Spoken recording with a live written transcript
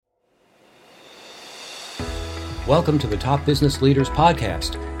Welcome to the Top Business Leaders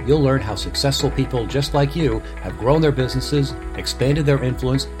Podcast. You'll learn how successful people just like you have grown their businesses, expanded their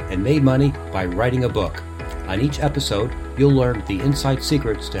influence, and made money by writing a book. On each episode, you'll learn the inside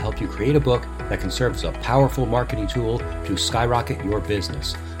secrets to help you create a book that can serve as a powerful marketing tool to skyrocket your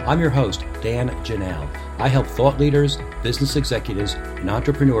business. I'm your host, Dan Janal. I help thought leaders, business executives, and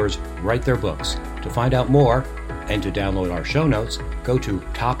entrepreneurs write their books. To find out more and to download our show notes, go to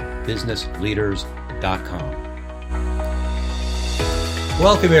topbusinessleaders.com.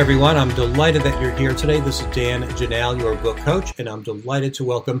 Welcome, everyone. I'm delighted that you're here today. This is Dan Janal, your book coach, and I'm delighted to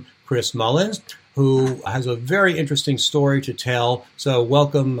welcome Chris Mullins, who has a very interesting story to tell. So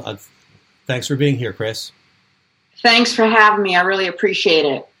welcome. Thanks for being here, Chris. Thanks for having me. I really appreciate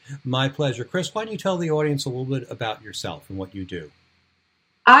it. My pleasure. Chris, why don't you tell the audience a little bit about yourself and what you do?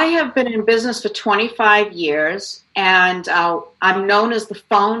 I have been in business for 25 years, and I'm known as the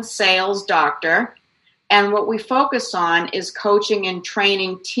phone sales doctor. And what we focus on is coaching and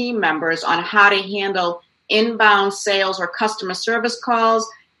training team members on how to handle inbound sales or customer service calls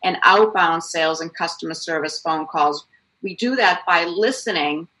and outbound sales and customer service phone calls. We do that by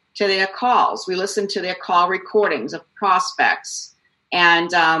listening to their calls. We listen to their call recordings of prospects, and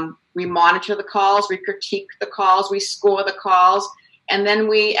we monitor the calls, we critique the calls, we score the calls, and then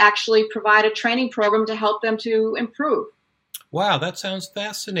we actually provide a training program to help them to improve. Wow, that sounds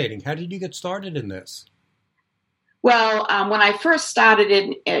fascinating. How did you get started in this? Well, when I first started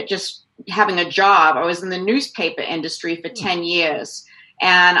in just having a job, I was in the newspaper industry for 10 years.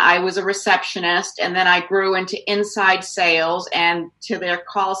 And I was a receptionist, and then I grew into inside sales and to their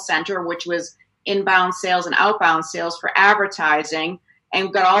call center, which was inbound sales and outbound sales for advertising,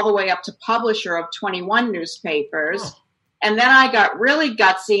 and got all the way up to publisher of 21 newspapers. Oh. And then I got really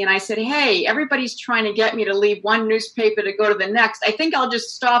gutsy, and I said, hey, everybody's trying to get me to leave one newspaper to go to the next. I think I'll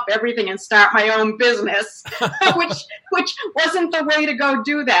just stop everything and start my own business, which wasn't the way to go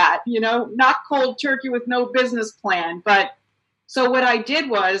do that, not cold turkey with no business plan. But so what I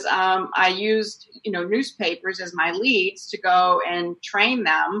did was I used, newspapers as my leads to go and train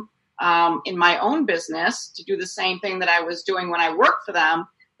them in my own business to do the same thing that I was doing when I worked for them.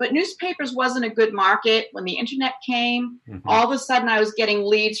 But newspapers wasn't a good market. When the internet came, all of a sudden I was getting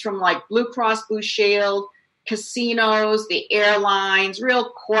leads from like Blue Cross Blue Shield, casinos, the airlines, real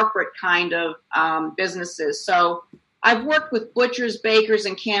corporate kind of businesses. So I've worked with butchers, bakers,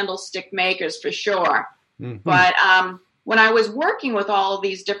 and candlestick makers for sure. Mm-hmm. But when I was working with all of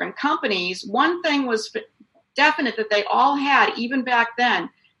these different companies, one thing was definite that they all had, even back then,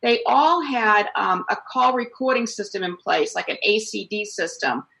 they all had a call recording system in place, like an ACD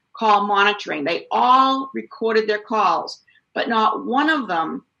system, call monitoring. They all recorded their calls, but not one of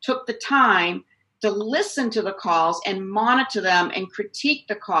them took the time to listen to the calls and monitor them and critique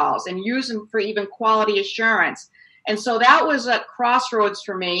the calls and use them for even quality assurance. And so that was a crossroads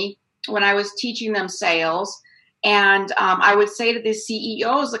for me when I was teaching them sales. And I would say to the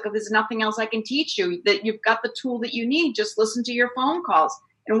CEOs, look, there's nothing else I can teach you, that you've got the tool that you need. Just listen to your phone calls.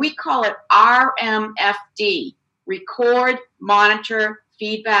 And we call it RMFD, record, monitor,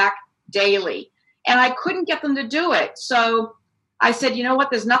 feedback daily. And I couldn't get them to do it. So I said, you know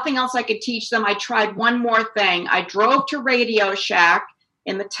what? There's nothing else I could teach them. I tried one more thing. I drove to Radio Shack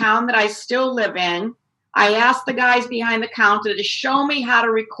in the town that I still live in. I asked the guys behind the counter to show me how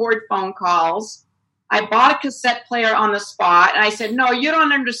to record phone calls. I bought a cassette player on the spot. And I said, no, you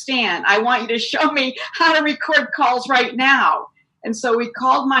don't understand. I want you to show me how to record calls right now. And so we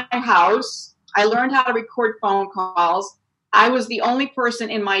called my house. I learned how to record phone calls. I was the only person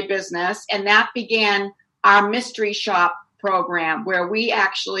in my business, and that began our mystery shop program, where we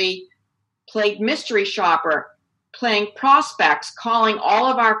actually played mystery shopper, playing prospects, calling all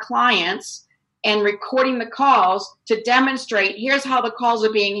of our clients and recording the calls to demonstrate, here's how the calls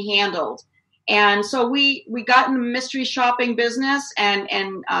are being handled. And so we got in the mystery shopping business and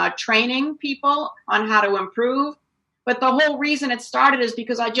training people on how to improve. But the whole reason it started is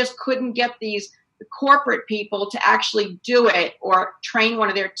because I just couldn't get the corporate people to actually do it or train one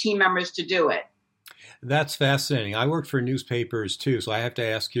of their team members to do it. That's fascinating. I worked for newspapers too, so I have to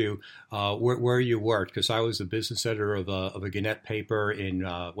ask you where you worked, because I was the business editor of a Gannett paper in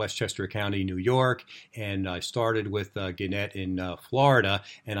Westchester County, New York, and I started with Gannett in Florida,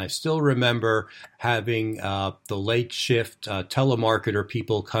 and I still remember having the late shift telemarketer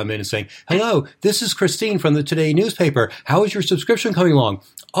people come in and saying, hello, this is Christine from the Today newspaper. How is your subscription coming along?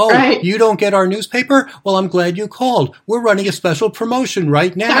 Oh, right. You don't get our newspaper? Well, I'm glad you called. We're running a special promotion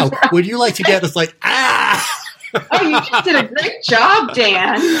right now. Would you like to get us? Like, Oh, you just did a great job,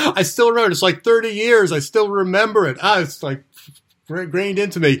 Dan. I still remember. It's like 30 years. I still remember it. It's like ingrained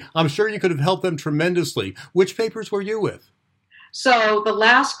into me. I'm sure you could have helped them tremendously. Which papers were you with? So the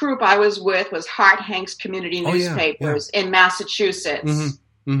last group I was with was Hart Hanks Community Newspapers in Massachusetts.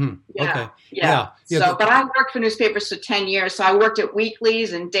 Mm-hmm. Mm-hmm. Yeah, Okay. yeah. So, but I worked for newspapers for 10 years. So I worked at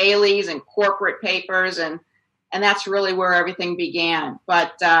weeklies and dailies and corporate papers, and that's really where everything began.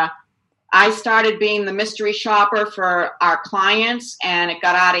 But I started being the mystery shopper for our clients, and it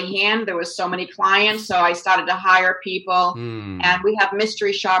got out of hand. There was so many clients, so I started to hire people, and we have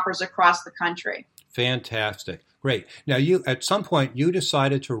mystery shoppers across the country. Fantastic. Great. Now, you at some point, you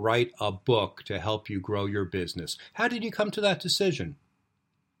decided to write a book to help you grow your business. How did you come to that decision?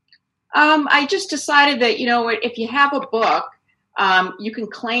 I just decided that, if you have a book, you can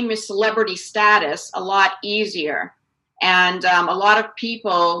claim your celebrity status a lot easier. And a lot of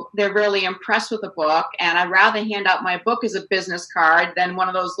people, they're really impressed with the book. And I'd rather hand out my book as a business card than one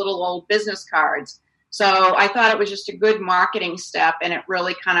of those little old business cards. So I thought it was just a good marketing step, and it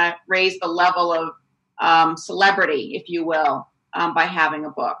really kind of raised the level of celebrity, if you will, by having a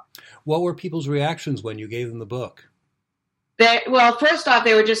book. What were people's reactions when you gave them the book? Well, first off,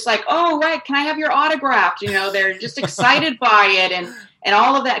 they were just like, "Oh, right, can I have your autograph?" They're just excited by it and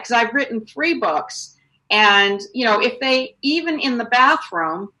all of that, because I've written 3 books. And, if they, even in the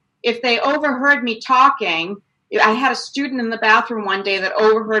bathroom, if they overheard me talking, I had a student in the bathroom one day that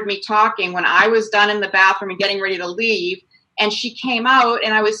overheard me talking when I was done in the bathroom and getting ready to leave. And she came out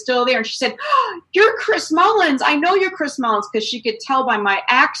and I was still there. And she said, "Oh, you're Chris Mullins. I know you're Chris Mullins," because she could tell by my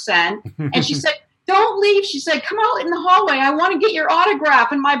accent. And she said, "Don't leave." She said, "Come out in the hallway. I want to get your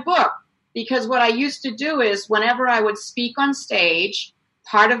autograph in my book." Because what I used to do is whenever I would speak on stage,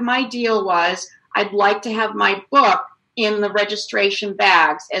 part of my deal was I'd like to have my book in the registration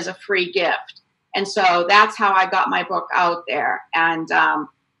bags as a free gift. And so that's how I got my book out there. And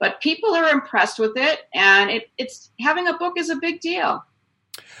but people are impressed with it, and it's having a book is a big deal.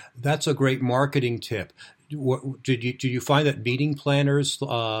 That's a great marketing tip. Did you find that meeting planners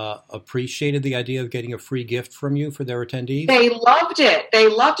appreciated the idea of getting a free gift from you for their attendees? They loved it. They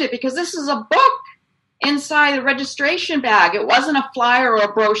loved it because this is a book inside the registration bag. It wasn't a flyer or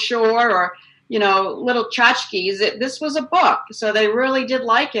a brochure or little tchotchkes. This was a book. So they really did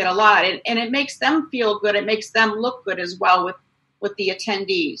like it a lot. And it makes them feel good. It makes them look good as well with the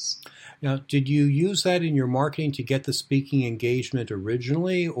attendees. Now, did you use that in your marketing to get the speaking engagement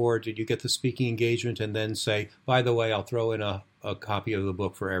originally, or did you get the speaking engagement and then say, by the way, I'll throw in a copy of the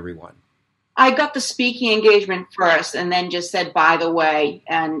book for everyone? I got the speaking engagement first and then just said, by the way,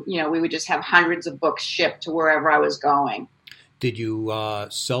 and, we would just have hundreds of books shipped to wherever I was going. Did you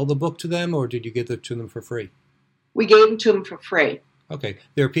sell the book to them, or did you give it to them for free? We gave them to them for free. Okay.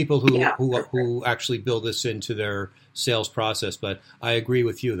 There are people who actually build this into their sales process, but I agree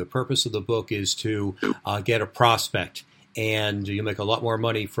with you. The purpose of the book is to get a prospect, and you make a lot more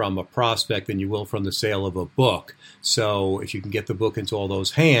money from a prospect than you will from the sale of a book. So if you can get the book into all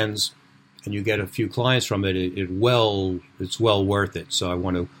those hands and you get a few clients from it, it's well worth it. So I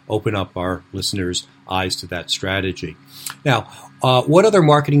want to open up our listeners' eyes to that strategy. Now, what other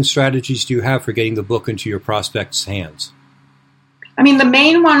marketing strategies do you have for getting the book into your prospects' hands? I mean, the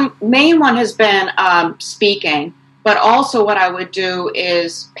main one has been speaking, but also what I would do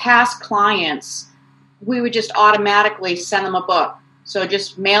is past clients, we would just automatically send them a book. So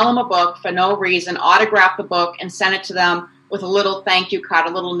just mail them a book for no reason, autograph the book, and send it to them with a little thank you card,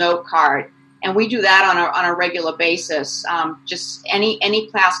 a little note card. And we do that on a regular basis. Just any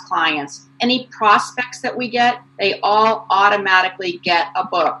past clients, any prospects that we get, they all automatically get a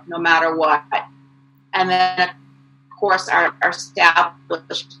book, no matter what. And then, of course, our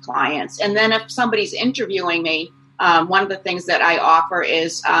established clients. And then if somebody's interviewing me, one of the things that I offer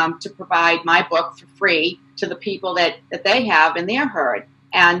is to provide my book for free to the people that they have in their herd.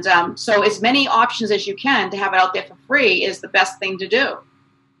 And so as many options as you can to have it out there for free is the best thing to do.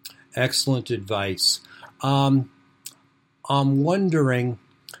 Excellent advice. I'm wondering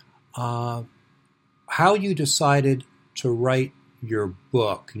how you decided to write your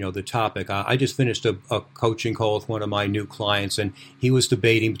book, the topic. I just finished a coaching call with one of my new clients, and he was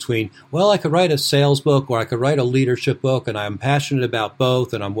debating between, I could write a sales book or I could write a leadership book, and I'm passionate about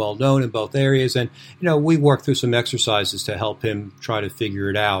both, and I'm well known in both areas. And, we worked through some exercises to help him try to figure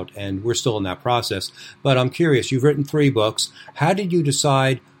it out, and we're still in that process. But I'm curious, you've written 3 books. How did you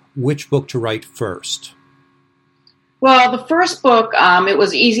decide which book to write first? Well, the first book, it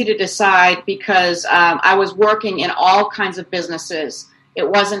was easy to decide because I was working in all kinds of businesses. It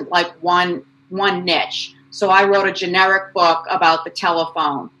wasn't like one niche. So I wrote a generic book about the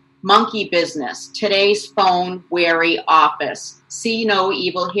telephone, monkey business, today's phone-weary office, see no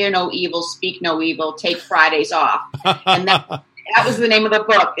evil, hear no evil, speak no evil, take Fridays off. And That was the name of the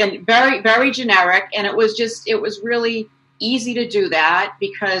book, and very, very generic. And it was really easy to do that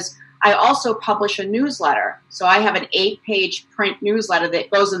because I also publish a newsletter. So I have an 8-page print newsletter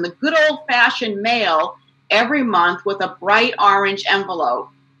that goes in the good old-fashioned mail every month with a bright orange envelope.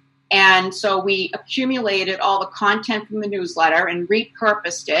 And so we accumulated all the content from the newsletter and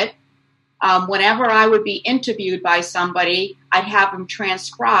repurposed it. Whenever I would be interviewed by somebody, I'd have them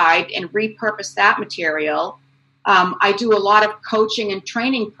transcribed and repurpose that material. I do a lot of coaching and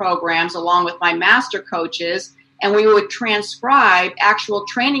training programs along with my master coaches, and we would transcribe actual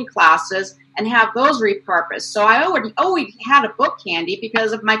training classes and have those repurposed. So I already had a book handy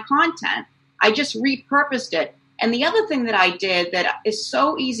because of my content. I just repurposed it. And the other thing that I did that is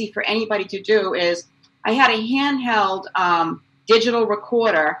so easy for anybody to do is I had a handheld digital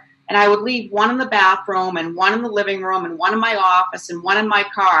recorder, and I would leave one in the bathroom and one in the living room and one in my office and one in my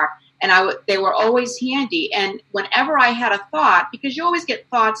car. And they were always handy. And whenever I had a thought, because you always get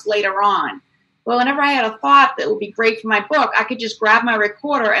thoughts later on, well, whenever I had a thought that would be great for my book, I could just grab my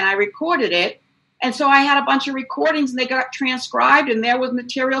recorder and I recorded it. And so I had a bunch of recordings and they got transcribed and there was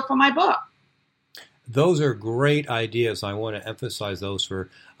material for my book. Those are great ideas. I want to emphasize those for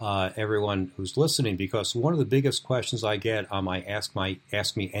everyone who's listening, because one of the biggest questions I get on my Ask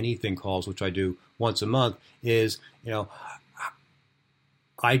Me Anything calls, which I do once a month, is,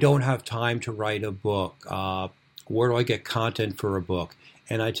 I don't have time to write a book. Where do I get content for a book?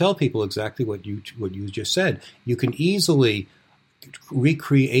 And I tell people exactly what you just said. You can easily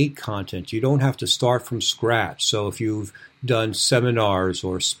recreate content. You don't have to start from scratch. So if you've done seminars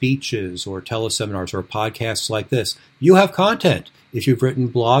or speeches or teleseminars or podcasts like this, you have content. If you've written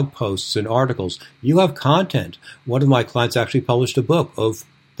blog posts and articles, you have content. One of my clients actually published a book of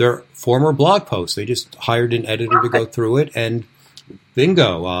their former blog posts. They just hired an editor to go through it, and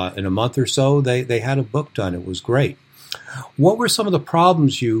bingo, in a month or so, they had a book done. It was great. What were some of the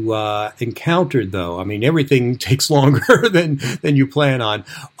problems you encountered, though? I mean, everything takes longer than you plan on.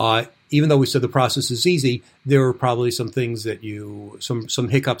 Even though we said the process is easy, there were probably some things that some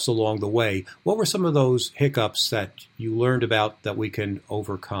hiccups along the way. What were some of those hiccups that you learned about that we can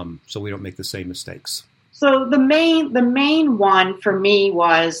overcome so we don't make the same mistakes? So the main one for me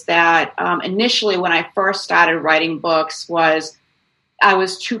was that initially when I first started writing books was I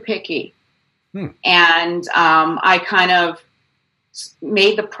was too picky. And I kind of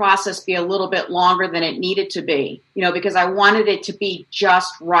made the process be a little bit longer than it needed to be, because I wanted it to be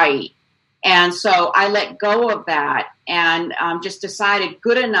just right. And so I let go of that and just decided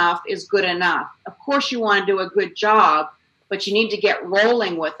good enough is good enough. Of course, you want to do a good job, but you need to get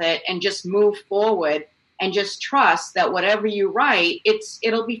rolling with it and just move forward and just trust that whatever you write,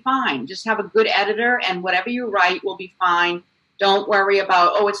 it'll be fine. Just have a good editor and whatever you write will be fine. Don't worry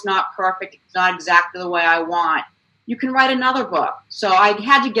about, it's not perfect. It's not exactly the way I want. You can write another book. So I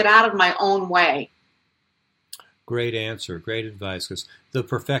had to get out of my own way. Great answer. Great advice. Because the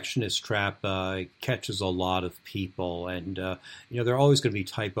perfectionist trap catches a lot of people. And, there are always going to be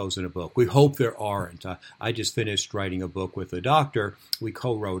typos in a book. We hope there aren't. I just finished writing a book with a doctor. We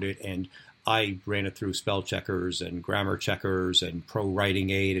co-wrote it, and I ran it through spell checkers and grammar checkers and pro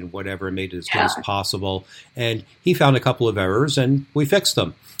writing aid and whatever, and made it as good as possible. And he found a couple of errors and we fixed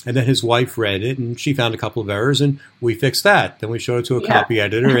them. And then his wife read it and she found a couple of errors and we fixed that. Then we showed it to a copy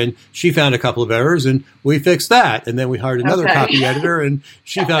editor and she found a couple of errors and we fixed that. And then we hired another copy editor and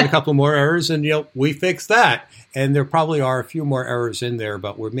she found a couple more errors and, we fixed that. And there probably are a few more errors in there,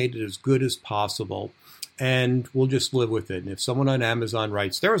 but we've made it as good as possible. And we'll just live with it. And if someone on Amazon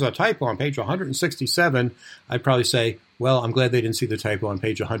writes, there was a typo on page 167, I'd probably say, well, I'm glad they didn't see the typo on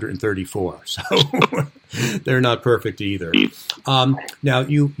page 134. So they're not perfect either. Now,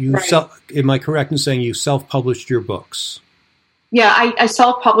 am I correct in saying you self-published your books? Yeah, I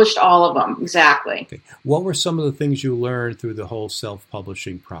self-published all of them. Exactly. Okay. What were some of the things you learned through the whole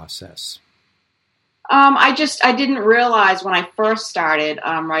self-publishing process? I didn't realize when I first started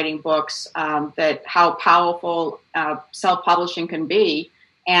writing books that how powerful self-publishing can be,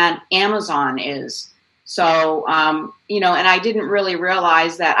 and Amazon is. So, and I didn't really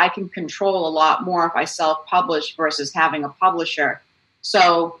realize that I can control a lot more if I self-publish versus having a publisher.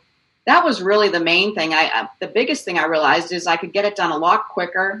 So that was really the main thing. The biggest thing I realized is I could get it done a lot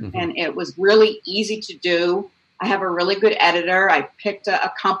quicker, and it was really easy to do. I have a really good editor. I picked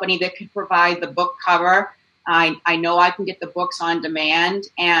a company that could provide the book cover. I know I can get the books on demand,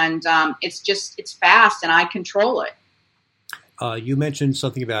 and it's fast, and I control it. You mentioned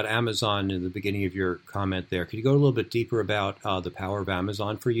something about Amazon in the beginning of your comment there. Could you go a little bit deeper about the power of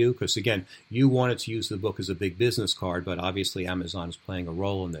Amazon for you? Because, again, you wanted to use the book as a big business card, but obviously Amazon is playing a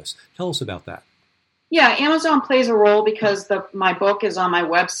role in this. Tell us about that. Yeah, Amazon plays a role because my book is on my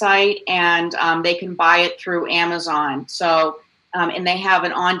website, and they can buy it through Amazon. So, and they have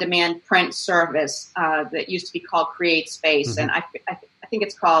an on-demand print service that used to be called Create Space, and I think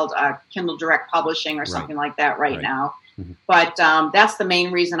it's called Kindle Direct Publishing or something like that right now. But that's the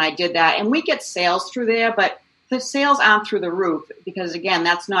main reason I did that, and we get sales through there, but the sales aren't through the roof because, again,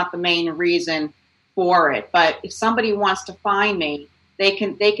 that's not the main reason for it. But if somebody wants to find me, they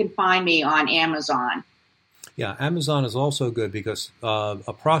can find me on Amazon. Yeah, Amazon is also good because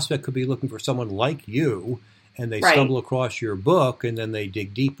a prospect could be looking for someone like you, and they stumble across your book, and then they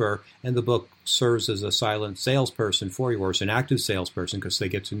dig deeper, and the book serves as a silent salesperson for you, or as an active salesperson, because they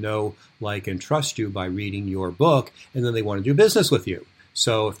get to know, like, and trust you by reading your book, and then they want to do business with you.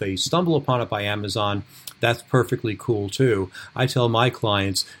 So if they stumble upon it by Amazon, that's perfectly cool too. I tell my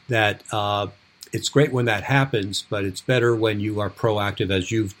clients that it's great when that happens, but it's better when you are proactive,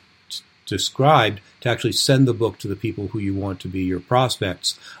 as you've described, to actually send the book to the people who you want to be your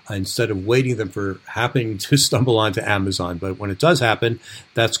prospects instead of waiting them for happening to stumble onto Amazon. But when it does happen,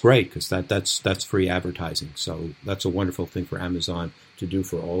 that's great because that's free advertising. So that's a wonderful thing for Amazon to do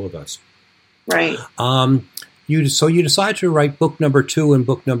for all of us. Right. You decided to write book number 2 and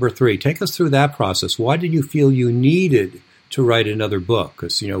book number 3. Take us through that process. Why did you feel you needed to write another book?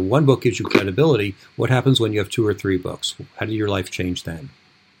 Because, one book gives you credibility. What happens when you have 2 or 3 books? How did your life change then?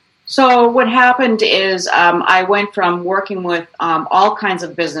 So what happened is I went from working with all kinds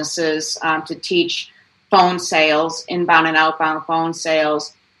of businesses to teach phone sales, inbound and outbound phone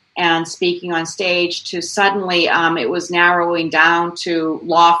sales, and speaking on stage to suddenly it was narrowing down to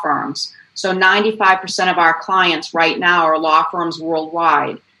law firms. So 95% of our clients right now are law firms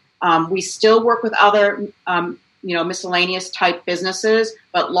worldwide. We still work with other miscellaneous type businesses,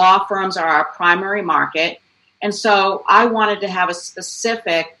 but law firms are our primary market. And so I wanted to have a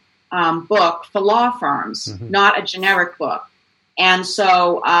specific book for law firms, not a generic book. And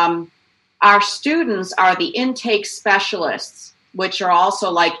so our students are the intake specialists, which are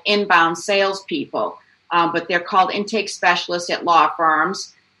also like inbound salespeople, but they're called intake specialists at law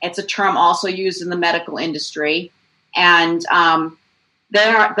firms. It's a term also used in the medical industry. And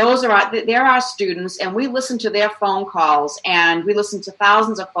they're our students, and we listen to their phone calls, and we listen to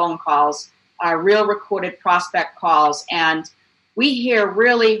thousands of phone calls, real recorded prospect calls, and we hear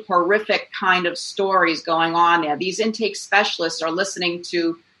really horrific kind of stories going on there. These intake specialists are listening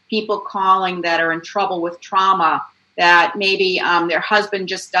to people calling that are in trouble with trauma, that maybe their husband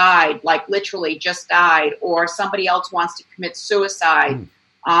just died, like literally just died, or somebody else wants to commit suicide.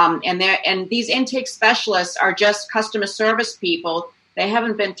 And these intake specialists are just customer service people. They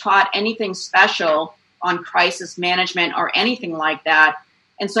haven't been taught anything special on crisis management or anything like that.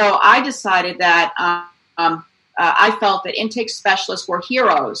 And so I decided that I felt that intake specialists were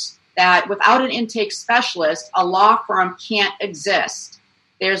heroes, that without an intake specialist, a law firm can't exist.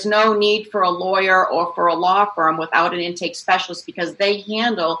 There's no need for a lawyer or for a law firm without an intake specialist because they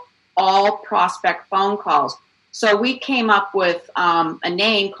handle all prospect phone calls. So we came up with a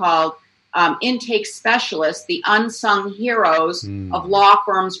name called Intake Specialists, the Unsung Heroes of Law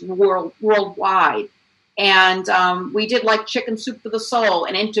Firms Worldwide. And we did like Chicken Soup for the Soul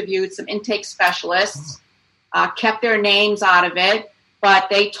and interviewed some intake specialists, kept their names out of it, but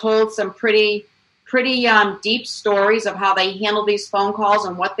they told some pretty deep stories of how they handle these phone calls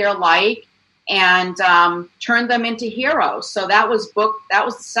and what they're like, and turned them into heroes. So that was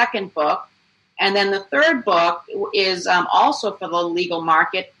the second book. And then the third book is also for the legal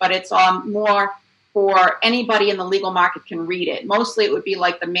market, but it's more for anybody in the legal market can read it. Mostly it would be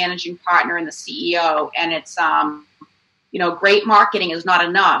like the managing partner and the CEO. And it's, great marketing is not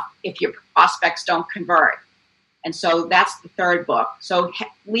enough if your prospects don't convert. And so that's the third book. So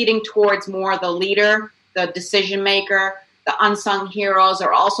leading towards more the leader, the decision maker, the unsung heroes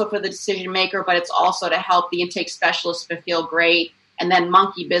are also for the decision maker, but it's also to help the intake specialists to feel great. And then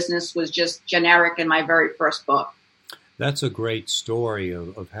Monkey Business was just generic in my very first book. That's a great story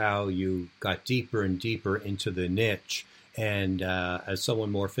of how you got deeper and deeper into the niche. And as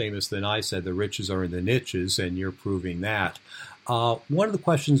someone more famous than I said, the riches are in the niches, and you're proving that. One of the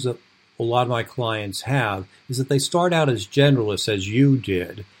questions that a lot of my clients have is that they start out as generalists, as you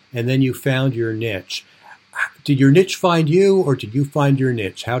did, and then you found your niche. Did your niche find you, or did you find your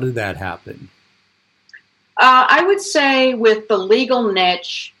niche? How did that happen? I would say with the legal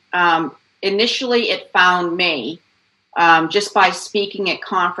niche, initially it found me just by speaking at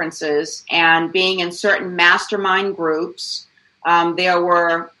conferences and being in certain mastermind groups. There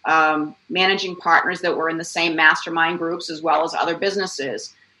were managing partners that were in the same mastermind groups as well as other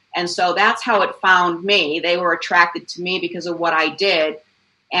businesses. And so that's how it found me. They were attracted to me because of what I did.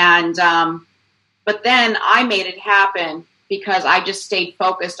 And but But then I made it happen because I just stayed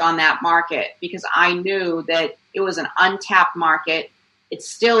focused on that market, because I knew that it was an untapped market. It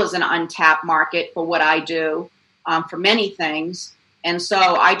still is an untapped market for what I do, for many things. And so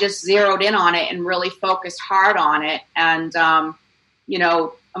I just zeroed in on it and really focused hard on it. And,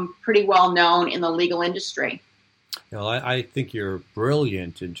 I'm pretty well known in the legal industry. I think you're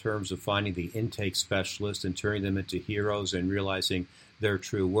brilliant in terms of finding the intake specialist and turning them into heroes and realizing their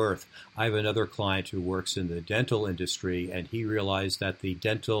true worth. I have another client who works in the dental industry, and he realized that the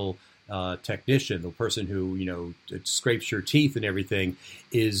dental technician, the person who, scrapes your teeth and everything,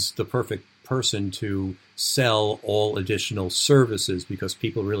 is the perfect person to sell all additional services because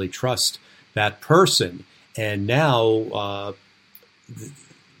people really trust that person. And now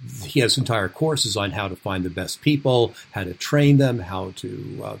he has entire courses on how to find the best people, how to train them, how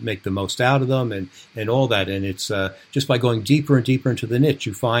to make the most out of them, and all that. And it's just by going deeper and deeper into the niche,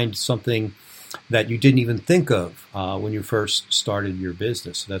 you find something that you didn't even think of when you first started your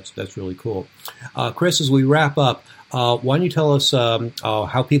business. So that's really cool. Chris, as we wrap up, why don't you tell us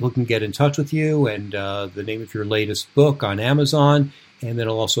how people can get in touch with you and the name of your latest book on Amazon, and then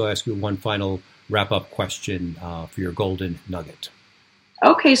I'll also ask you one final wrap-up question for your golden nugget.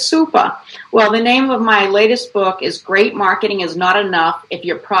 Okay, super. Well, the name of my latest book is Great Marketing is Not Enough If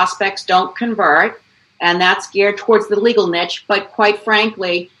Your Prospects Don't Convert, and that's geared towards the legal niche, but quite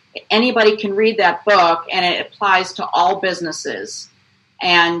frankly, anybody can read that book, and it applies to all businesses.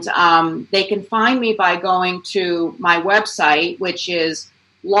 And they can find me by going to my website, which is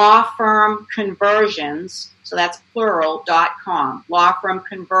lawfirmconversions, so that's plural.com,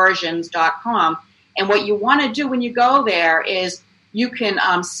 lawfirmconversions.com. And what you want to do when you go there is you can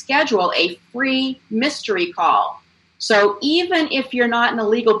schedule a free mystery call. So even if you're not in the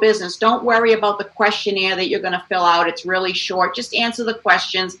legal business, don't worry about the questionnaire that you're going to fill out. It's really short. Just answer the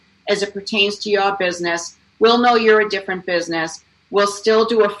questions as it pertains to your business. We'll know you're a different business. We'll still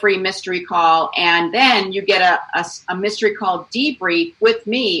do a free mystery call. And then you get a mystery call debrief with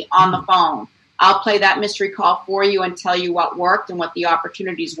me on the phone. I'll play that mystery call for you and tell you what worked and what the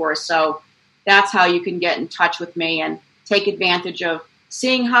opportunities were. So that's how you can get in touch with me and take advantage of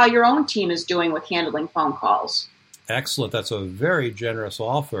seeing how your own team is doing with handling phone calls. Excellent. That's a very generous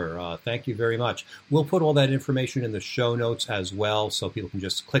offer. Thank you very much. We'll put all that information in the show notes as well, so people can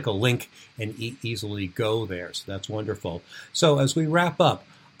just click a link and easily go there. So that's wonderful. So as we wrap up,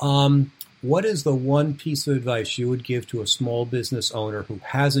 what is the one piece of advice you would give to a small business owner who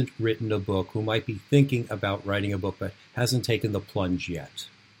hasn't written a book, who might be thinking about writing a book but hasn't taken the plunge yet?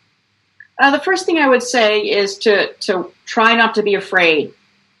 The first thing I would say is to try not to be afraid.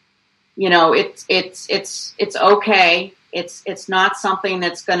 It's okay. It's not something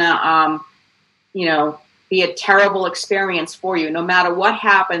that's gonna be a terrible experience for you. No matter what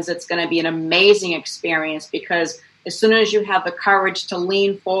happens, it's going to be an amazing experience, because as soon as you have the courage to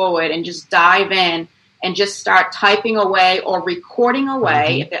lean forward and just dive in and just start typing away or recording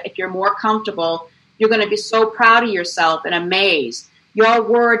away, if you're more comfortable, you're going to be so proud of yourself and amazed. Your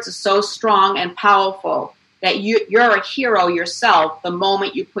words are so strong and powerful that you're a hero yourself the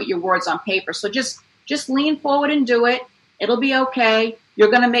moment you put your words on paper. So just lean forward and do it. It'll be okay.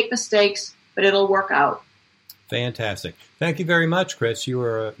 You're going to make mistakes, but it'll work out. Fantastic. Thank you very much, Chris.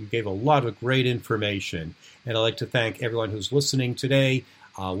 You gave a lot of great information. And I'd like to thank everyone who's listening today.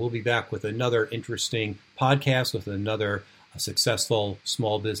 We'll be back with another interesting podcast with another successful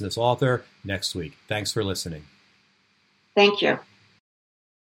small business author next week. Thanks for listening. Thank you.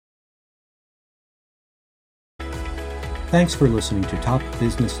 Thanks for listening to Top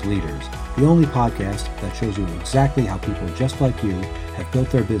Business Leaders, the only podcast that shows you exactly how people just like you have built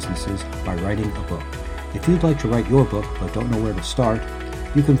their businesses by writing a book. If you'd like to write your book but don't know where to start,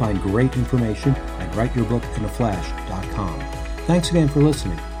 you can find great information at writeyourbookinaflash.com. Thanks again for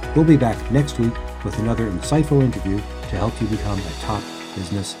listening. We'll be back next week with another insightful interview to help you become a top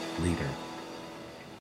business leader.